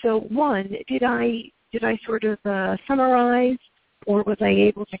so one, did I sort of summarize, or was I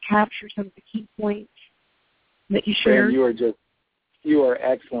able to capture some of the key points that you shared? You are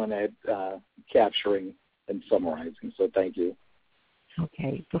excellent at capturing and summarizing, so thank you.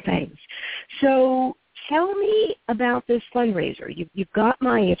 Okay, well, thanks. So tell me about this fundraiser. You've got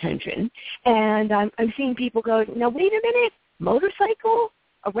my attention, and I'm seeing people go, now, wait a minute, motorcycle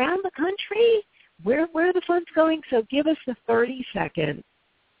around the country? Where are the funds going? So give us the 30 seconds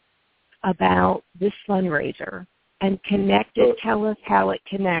about this fundraiser and connect it. Tell us how it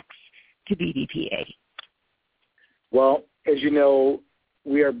connects to BDPA. Well, as you know,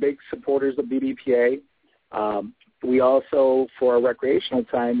 we are big supporters of BDPA. We also, for our recreational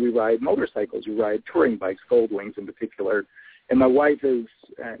time, we ride motorcycles. We ride touring bikes, Goldwings in particular. And my wife is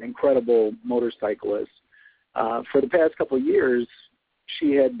an incredible motorcyclist. For the past couple of years,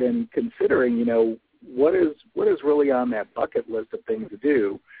 she had been considering, what is really on that bucket list of things to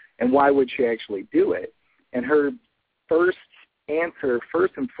do, and why would she actually do it? And her first answer,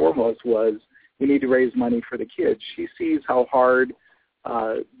 first and foremost, was we need to raise money for the kids. She sees how hard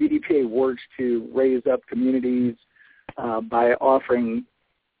BDPA works to raise up communities by offering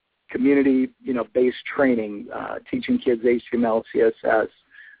community-based training, teaching kids HTML, CSS,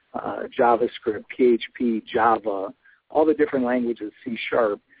 JavaScript, PHP, Java, all the different languages, C#.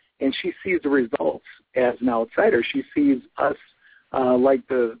 And she sees the results as an outsider. She sees us like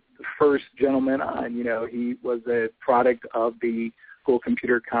the first gentleman on. He was a product of the school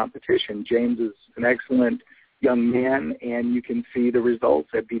computer competition. James is an excellent young man, and you can see the results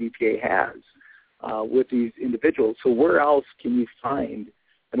that BDPA has with these individuals. So where else can you find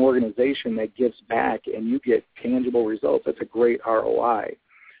an organization that gives back and you get tangible results? That's a great ROI.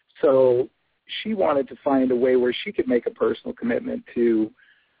 So she wanted to find a way where she could make a personal commitment to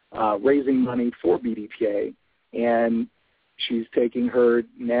raising money for BDPA, and she's taking her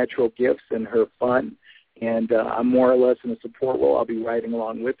natural gifts and her fun, and I'm more or less in a support role. I'll be riding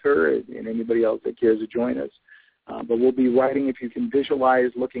along with her and anybody else that cares to join us. But we'll be riding, if you can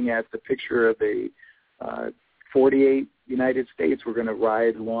visualize looking at the picture of a 48 United States, we're going to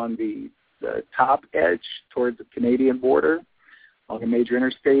ride along the top edge towards the Canadian border, along a major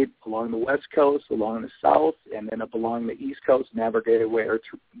interstate, along the west coast, along the south, and then up along the east coast, navigate our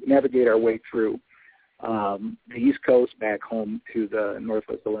way through the east coast back home to the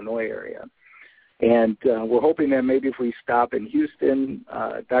Northwest Illinois area. And we're hoping that maybe if we stop in Houston,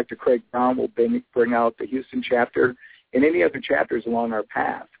 Dr. Craig Brown will bring out the Houston chapter and any other chapters along our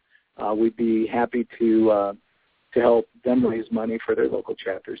path. We'd be happy to help them raise money for their local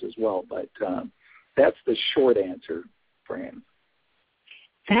chapters as well. But that's the short answer, Fran.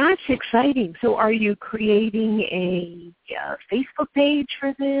 That's exciting. So are you creating a Facebook page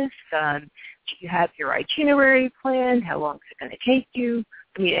for this? Do you have your itinerary planned? How long is it going to take you?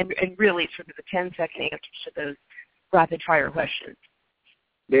 I mean, and really sort of a 10-second answer to those rapid-fire questions.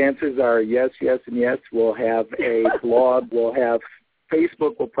 The answers are yes, yes, and yes. We'll have a blog. We'll have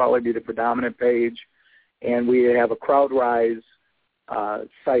Facebook will probably be the predominant page. And we have a CrowdRise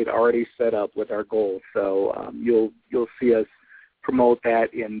site already set up with our goals. So you'll see us promote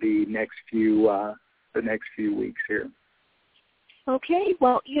that in the next few weeks here. Okay.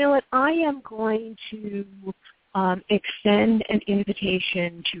 Well, you know what? I am going to extend an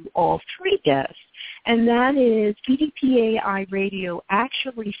invitation to all three guests, and that is BDPA iRadio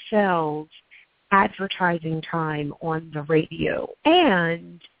actually sells advertising time on the radio.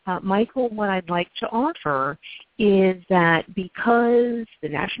 And, Michael, what I'd like to offer is that because the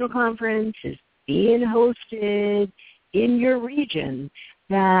national conference is being hosted in your region,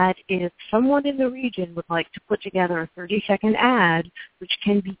 that if someone in the region would like to put together a 30-second ad, which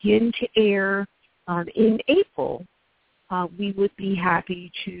can begin to air in April, we would be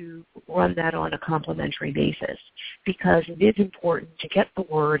happy to run that on a complimentary basis because it is important to get the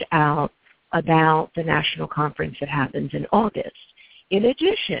word out about the national conference that happens in August. In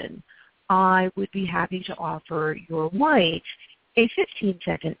addition, I would be happy to offer your wife a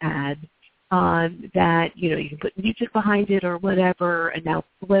 15-second ad that, you can put music behind it or whatever, announce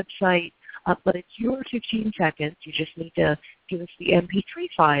the website, but it's your 15 seconds. You just need to give us the MP3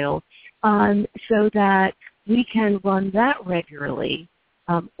 file so that we can run that regularly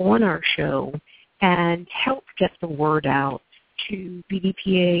on our show and help get the word out to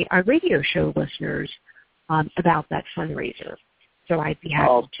BDPA, our radio show listeners, about that fundraiser. So I'd be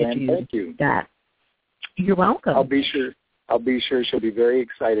happy to do that. You're welcome. I'll be sure she'll be very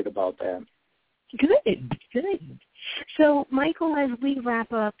excited about that. Good. So, Michael, as we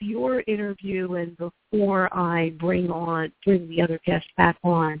wrap up your interview and before I bring the other guests back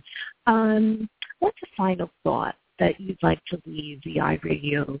on, what's a final thought that you'd like to leave the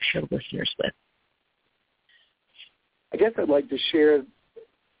iRadio show listeners with? I guess I'd like to share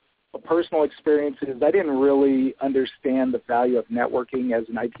a personal experience. I didn't really understand the value of networking as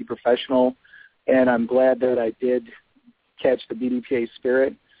an IT professional, and I'm glad that I did catch the BDPA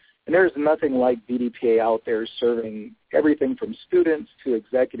spirit. And there's nothing like BDPA out there serving everything from students to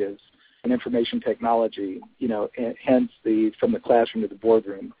executives. and information technology, and hence from the classroom to the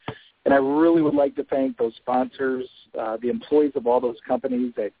boardroom. And I really would like to thank those sponsors, the employees of all those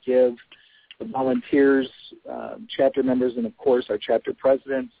companies that give, the volunteers, chapter members, and, of course, our chapter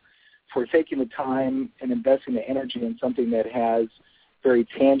presidents for taking the time and investing the energy in something that has very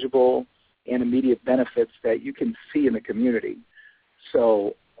tangible and immediate benefits that you can see in the community.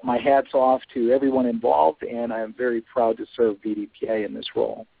 So my hat's off to everyone involved, and I'm very proud to serve BDPA in this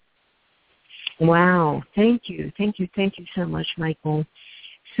role. Wow. Thank you. Thank you so much, Michael.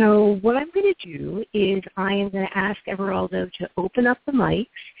 So what I'm going to do is I am going to ask Everaldo to open up the mics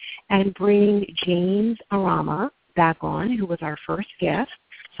and bring James Arama back on, who was our first guest,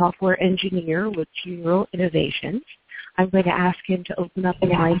 software engineer with Funeral Innovations. I'm going to ask him to open up the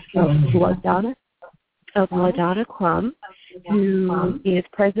mic of LaDonna Crum, who is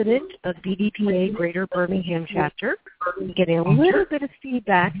president of BDPA Greater Birmingham Chapter. I'm getting a little bit of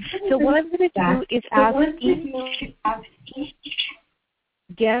feedback. So what I'm going to do is ask each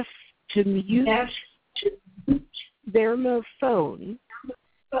guest to mute their phone,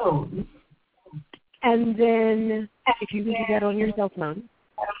 and then if you can do that on your cell phone.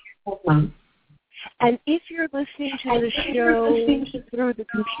 And if you're listening to the show through the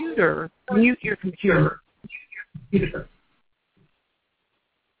computer, mute your computer.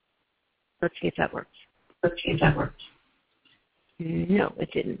 Let's see if that works. No, it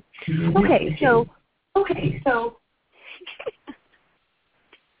didn't. Okay, so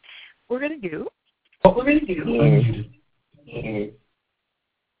what we're going to do is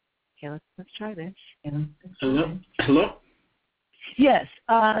okay, let's try this. Hello? Yes.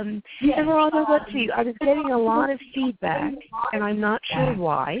 Everaldo, let's see. I was getting a lot of feedback, and I'm not sure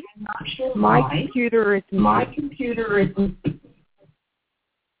why. My computer is.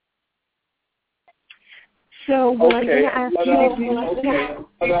 So what I'm going to ask you to do.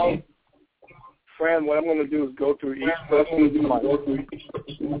 Okay. Fran, what I'm going to do is go through each person's mic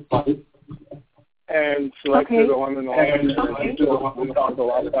and select the one and all. We'll talk a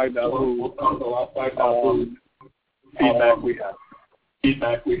lot, find out who feedback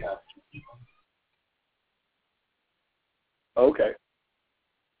we have. Okay.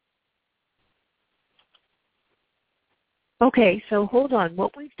 Okay, so hold on.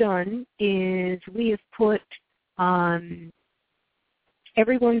 What we've done is we have put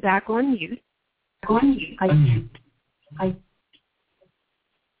everyone back on mute.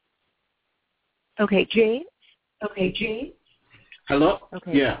 Okay, James? Hello?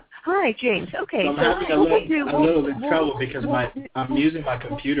 Okay. Yeah. Hi, James. Okay. I'm having a little bit of trouble because I'm using my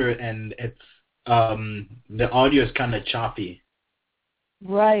computer and it's the audio is kind of choppy.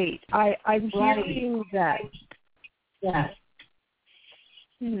 Right. I'm hearing that. Yes.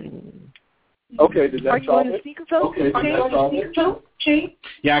 Okay, did that Are you on the speakerphone?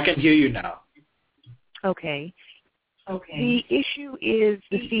 Yeah, I can hear you now. Okay. The issue is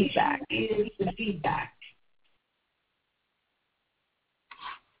the feedback.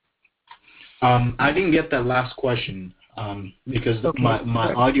 I didn't get that last question because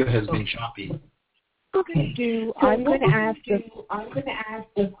my audio has been choppy. I'm going to ask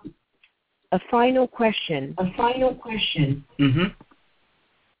a final question. Mm-hmm.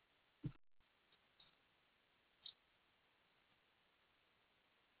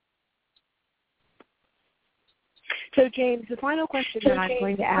 So, James, the final question that I'm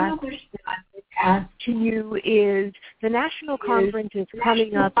going to ask to you is, the national conference is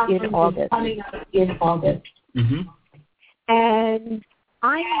coming up in August. Mm-hmm. And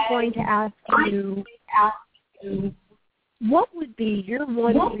I'm going to ask you, what would be your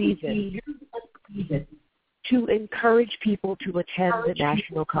one reason to encourage people to attend the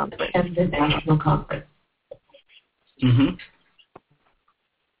national conference? Mm-hmm.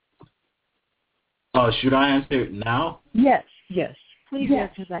 Should I answer it now? Yes. Please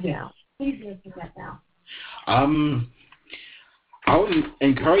answer that now. I would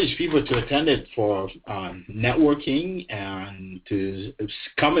encourage people to attend it for networking and to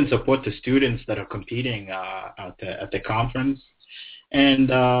come and support the students that are competing at the conference, and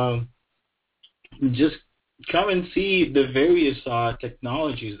just come and see the various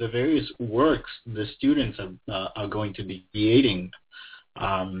technologies, the various works the students are going to be creating.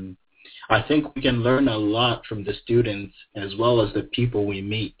 I think we can learn a lot from the students as well as the people we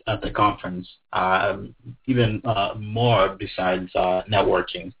meet at the conference, even more besides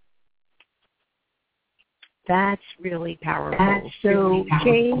networking. That's really powerful. So,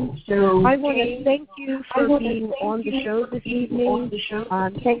 James, I want to thank you for being on the show this evening.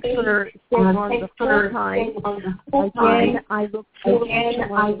 Thanks for staying on the full time. Again, I look forward to learning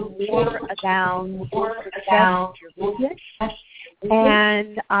more about your success, your business.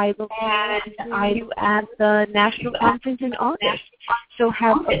 And I look forward to seeing you at the National Conference in August. So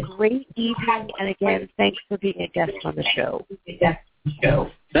have a great evening, and again, thanks for being a guest on the show.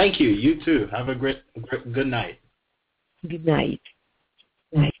 Thank you. You too. Have a great good night. Good night.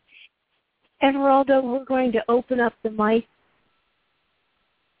 Everaldo, we're going to open up the mic.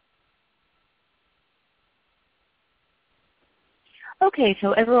 Okay,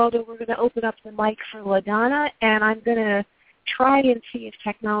 so Everaldo, we're going to open up the mic for LaDonna, and I'm going to try and see if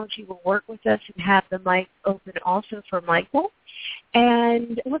technology will work with us and have the mic open also for Michael.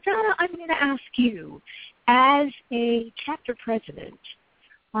 And LaDonna, I'm going to ask you, as a chapter president,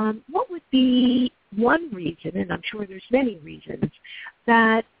 what would be one reason, and I'm sure there's many reasons,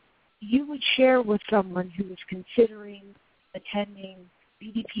 that you would share with someone who is considering attending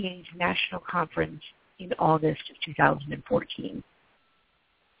BDPA's national conference in August of 2014?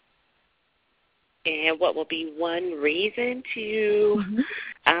 And what will be one reason to,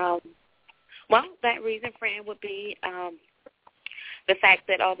 well, that reason, Fran, would be the fact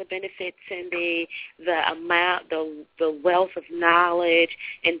that all the benefits and the amount, the wealth of knowledge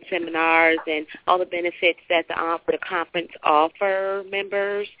and seminars and all the benefits that the conference offer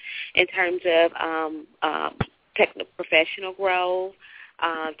members in terms of professional growth,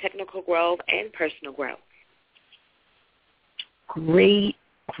 technical growth, and personal growth. Great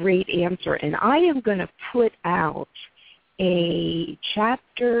answer. And I am going to put out a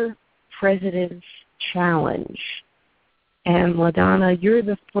chapter president's challenge. And LaDonna, you're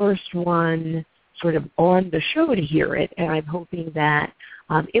the first one sort of on the show to hear it, and I'm hoping that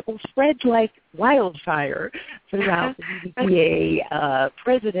it will spread like wildfire throughout the BDPA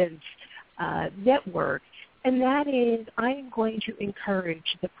President's Network. And that is, I am going to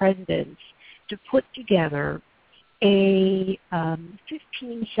encourage the presidents to put together a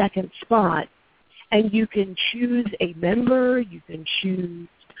 15-second spot, and you can choose a member, you can choose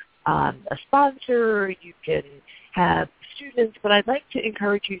a sponsor, you can have students, but I'd like to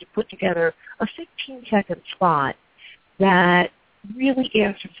encourage you to put together a 15-second spot that really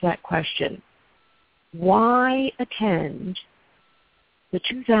answers that question. Why attend the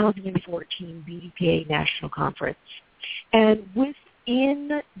 2014 BDPA National Conference? And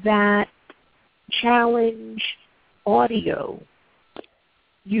within that challenge audio,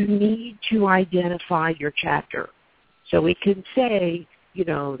 you need to identify your chapter. So we can say,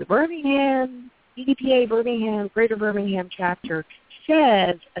 the Birmingham, BDPA Birmingham, Greater Birmingham chapter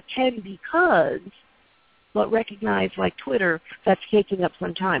says attend because, but recognize, like Twitter, that's taking up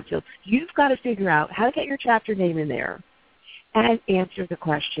some time. So you've got to figure out how to get your chapter name in there and answer the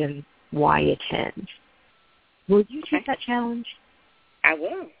question, why attend? Will you take that challenge? I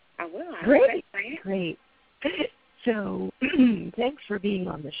will. Great. So thanks for being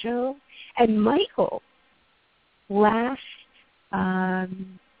on the show. And Michael, last final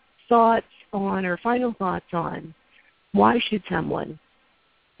thoughts on why should someone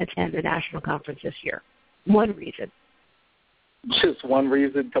attend the national conference this year? One reason. Just one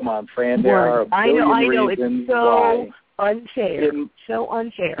reason? Come on, Fran. There are a billion I know. reasons it's so why. Unfair. So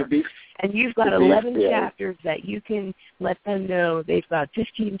unfair. And you've got 11 chapters that you can let them know they've got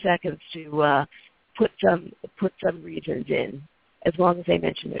 15 seconds to put some reasons in, as long as they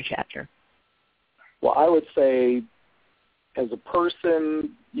mention their chapter. Well, I would say, as a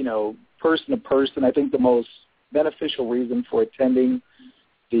person, person to person, I think the most beneficial reason for attending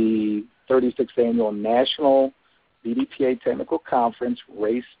the 36th Annual National BDPA Technical Conference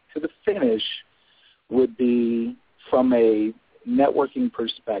Race to the Finish would be from a networking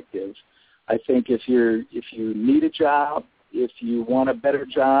perspective. I think if you need a job, if you want a better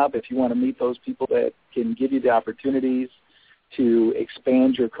job, if you want to meet those people that can give you the opportunities to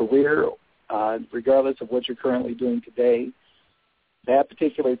expand your career, regardless of what you're currently doing today, that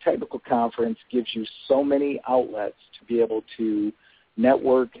particular technical conference gives you so many outlets to be able to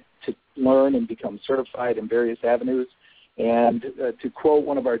network, to learn and become certified in various avenues. And to quote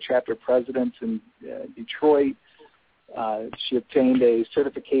one of our chapter presidents in Detroit, she obtained a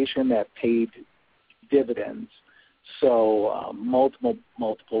certification that paid dividends. So multiple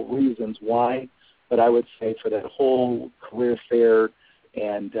reasons why, but I would say for that whole career fair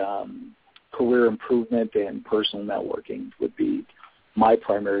and career improvement and personal networking would be my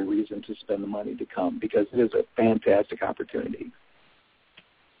primary reason to spend the money to come, because it is a fantastic opportunity.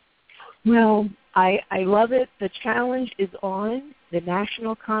 Well, I love it. The challenge is on. The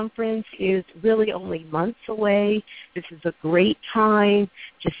national conference is really only months away. This is a great time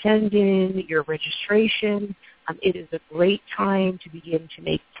to send in your registration. It is a great time to begin to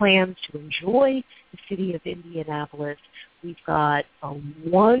make plans to enjoy the city of Indianapolis. We've got a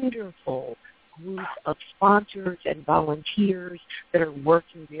wonderful group of sponsors and volunteers that are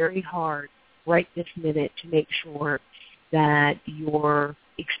working very hard right this minute to make sure that your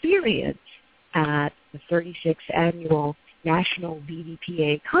experience at the 36th Annual National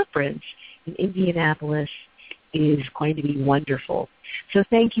BDPA Conference in Indianapolis is going to be wonderful. So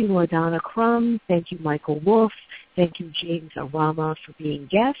thank you, LaDonna Crum. Thank you, Michael Wolf. Thank you, James Arama, for being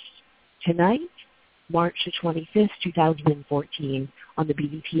guests tonight, March the 25th, 2014, on the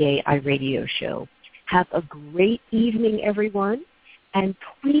BDPA iRadio show. Have a great evening, everyone, and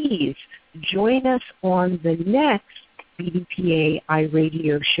please join us on the next BDPA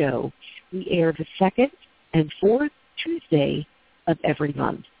iRadio show. We air the second and fourth Tuesday of every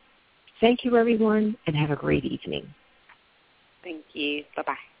month. Thank you, everyone, and have a great evening. Thank you.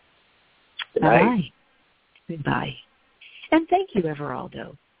 Bye-bye. Good night. Bye. Goodbye. And thank you,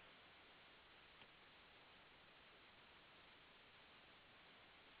 Everaldo.